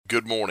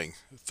Good morning.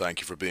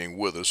 Thank you for being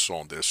with us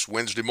on this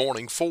Wednesday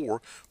morning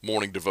for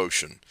Morning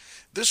Devotion.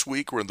 This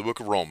week we're in the book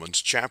of Romans,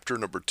 chapter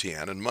number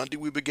 10, and Monday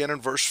we begin in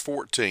verse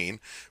 14,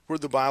 where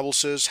the Bible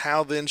says,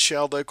 "How then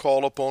shall they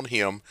call upon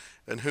him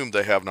in whom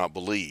they have not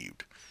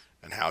believed?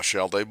 And how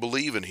shall they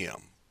believe in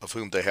him of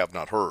whom they have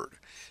not heard?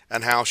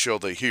 And how shall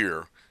they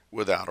hear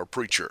without a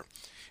preacher?"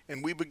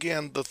 And we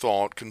begin the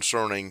thought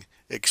concerning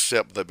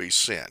except they be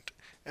sent.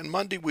 And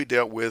Monday we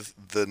dealt with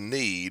the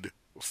need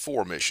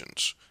for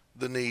missions.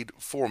 The need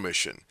for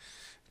mission.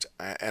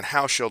 And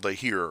how shall they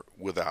hear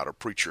without a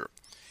preacher?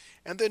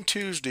 And then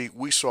Tuesday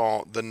we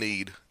saw the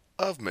need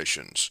of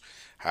missions.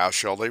 How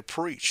shall they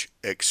preach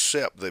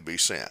except they be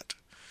sent?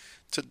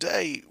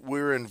 Today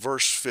we're in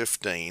verse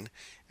 15,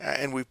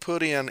 and we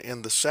put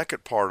in the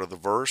second part of the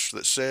verse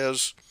that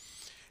says,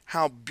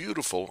 "How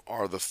beautiful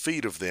are the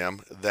feet of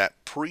them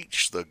that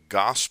preach the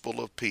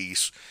gospel of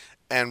peace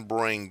and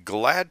bring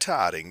glad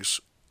tidings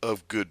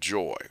of good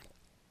joy."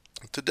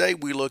 Today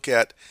we look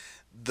at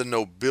the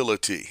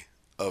nobility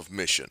of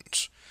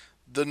missions.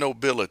 The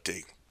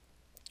nobility.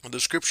 The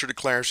scripture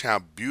declares how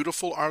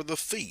beautiful are the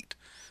feet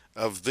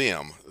of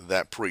them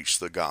that preach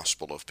the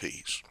gospel of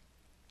peace.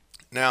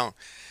 Now,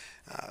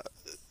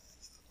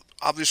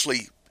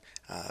 obviously,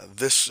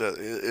 this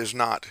is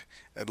not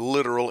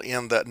literal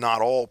in that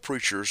not all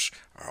preachers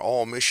or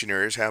all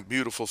missionaries have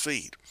beautiful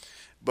feet,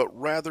 but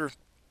rather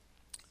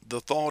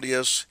the thought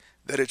is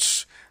that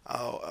it's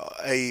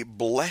a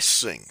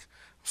blessing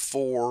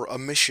for a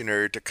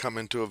missionary to come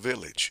into a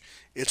village.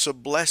 It's a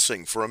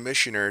blessing for a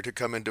missionary to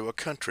come into a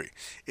country.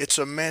 It's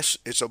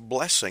a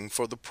blessing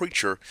for the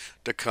preacher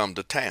to come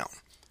to town.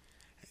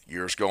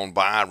 Years gone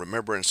by, I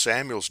remember in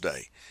Samuel's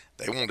day,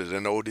 they wanted to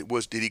know,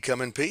 did he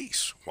come in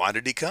peace? Why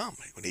did he come?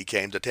 When he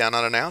came to town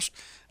unannounced,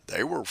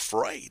 they were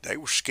afraid. They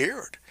were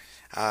scared.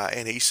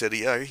 And he said,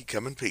 yeah, he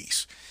come in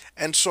peace.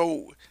 And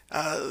so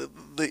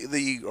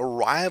the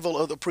arrival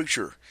of the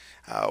preacher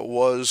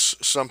was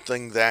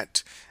something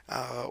that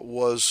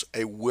was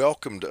a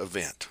welcomed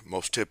event,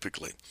 most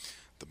typically.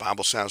 The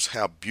Bible says,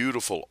 "How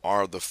beautiful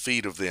are the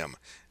feet of them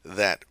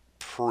that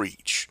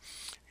preach."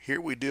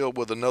 Here we deal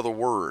with another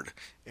word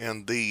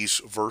in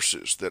these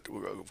verses that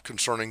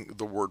concerning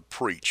the word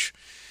preach.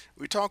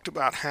 We talked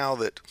about how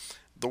that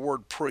the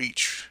word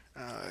preach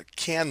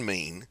can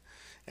mean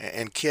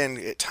and can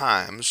at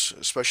times,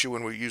 especially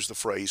when we use the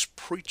phrase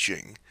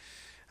preaching,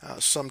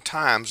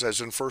 sometimes,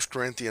 as in 1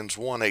 Corinthians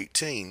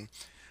 1:18,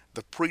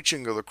 the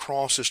preaching of the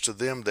cross is to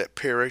them that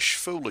perish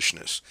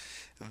foolishness.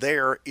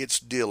 There it's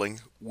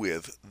dealing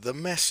with the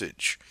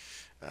message,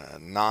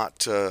 not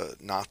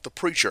the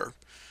preacher,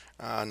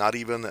 not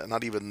even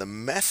the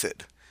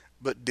method,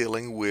 but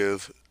dealing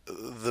with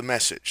the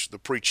message, the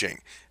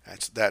preaching.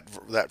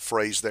 That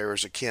phrase there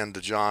is akin to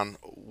John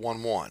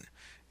 1:1.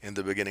 In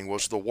the beginning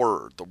was the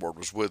Word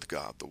was with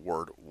God, the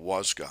Word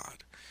was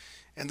God.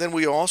 And then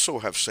we also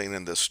have seen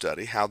in this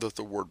study how that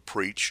the word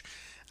preach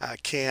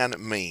can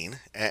mean,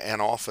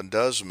 and often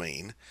does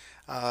mean,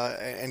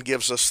 and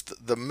gives us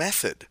the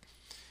method,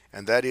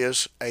 and that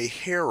is a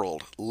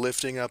herald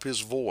lifting up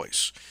his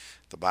voice.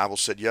 The Bible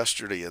said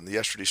yesterday in the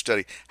yesterday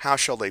study, "How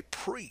shall they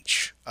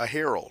preach a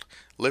herald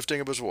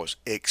lifting up his voice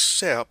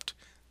except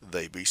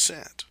they be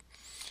sent?"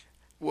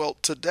 Well,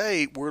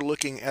 today we're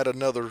looking at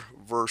another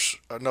verse,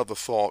 another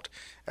thought.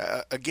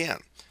 Again,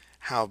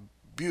 how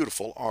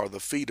beautiful are the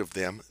feet of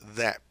them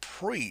that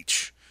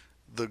preach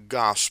the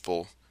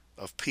gospel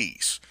of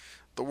peace.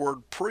 The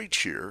word preach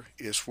here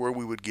is where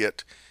we would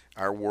get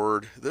our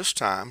word, this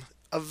time,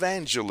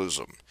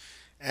 evangelism.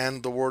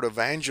 And the word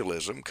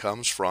evangelism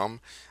comes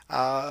from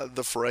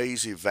the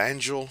phrase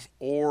evangel,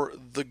 or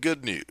the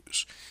good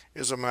news.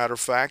 As a matter of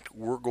fact,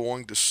 we're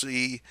going to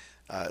see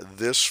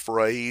this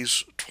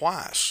phrase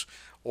twice,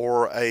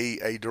 or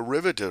a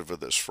derivative of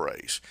this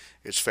phrase.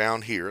 It's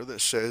found here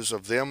that says,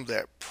 "of them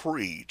that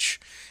preach,"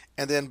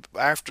 and then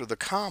after the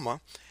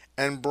comma,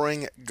 "and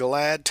bring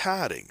glad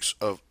tidings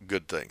of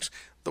good things."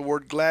 The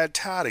word glad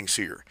tidings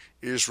here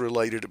is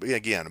related,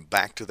 again,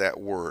 back to that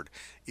word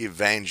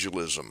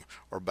evangelism,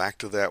 or back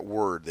to that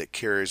word that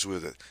carries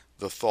with it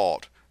the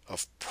thought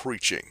of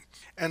preaching.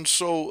 And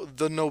so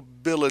the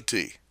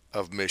nobility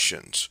of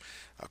missions.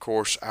 Of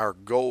course, our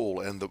goal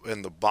and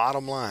the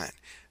bottom line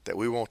that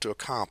we want to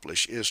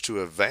accomplish is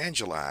to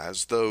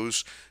evangelize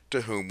those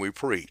to whom we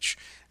preach.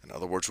 In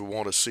other words, we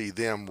want to see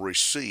them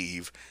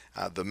receive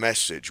the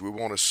message. We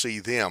want to see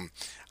them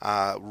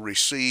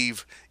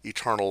receive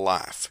eternal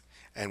life.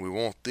 And we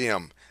want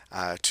them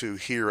to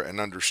hear and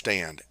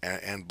understand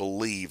and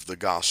believe the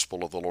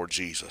gospel of the Lord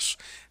Jesus.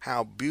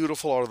 How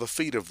beautiful are the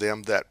feet of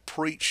them that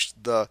preach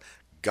the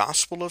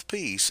gospel of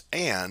peace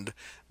and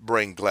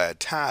bring glad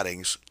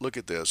tidings, look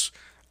at this,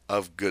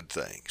 of good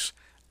things.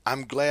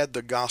 I'm glad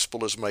the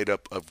gospel is made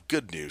up of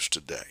good news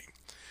today.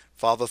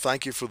 Father,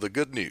 thank you for the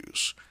good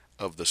news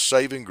of the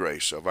saving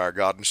grace of our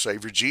God and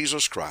Savior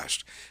Jesus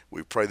Christ.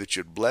 We pray that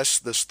you'd bless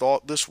this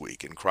thought this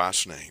week in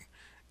Christ's name.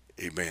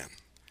 Amen.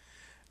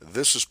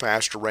 This is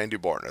Pastor Randy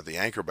Barton of the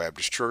Anchor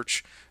Baptist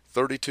Church,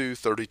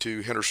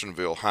 3232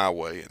 Hendersonville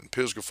Highway in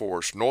Pisgah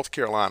Forest, North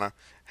Carolina.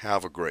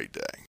 Have a great day.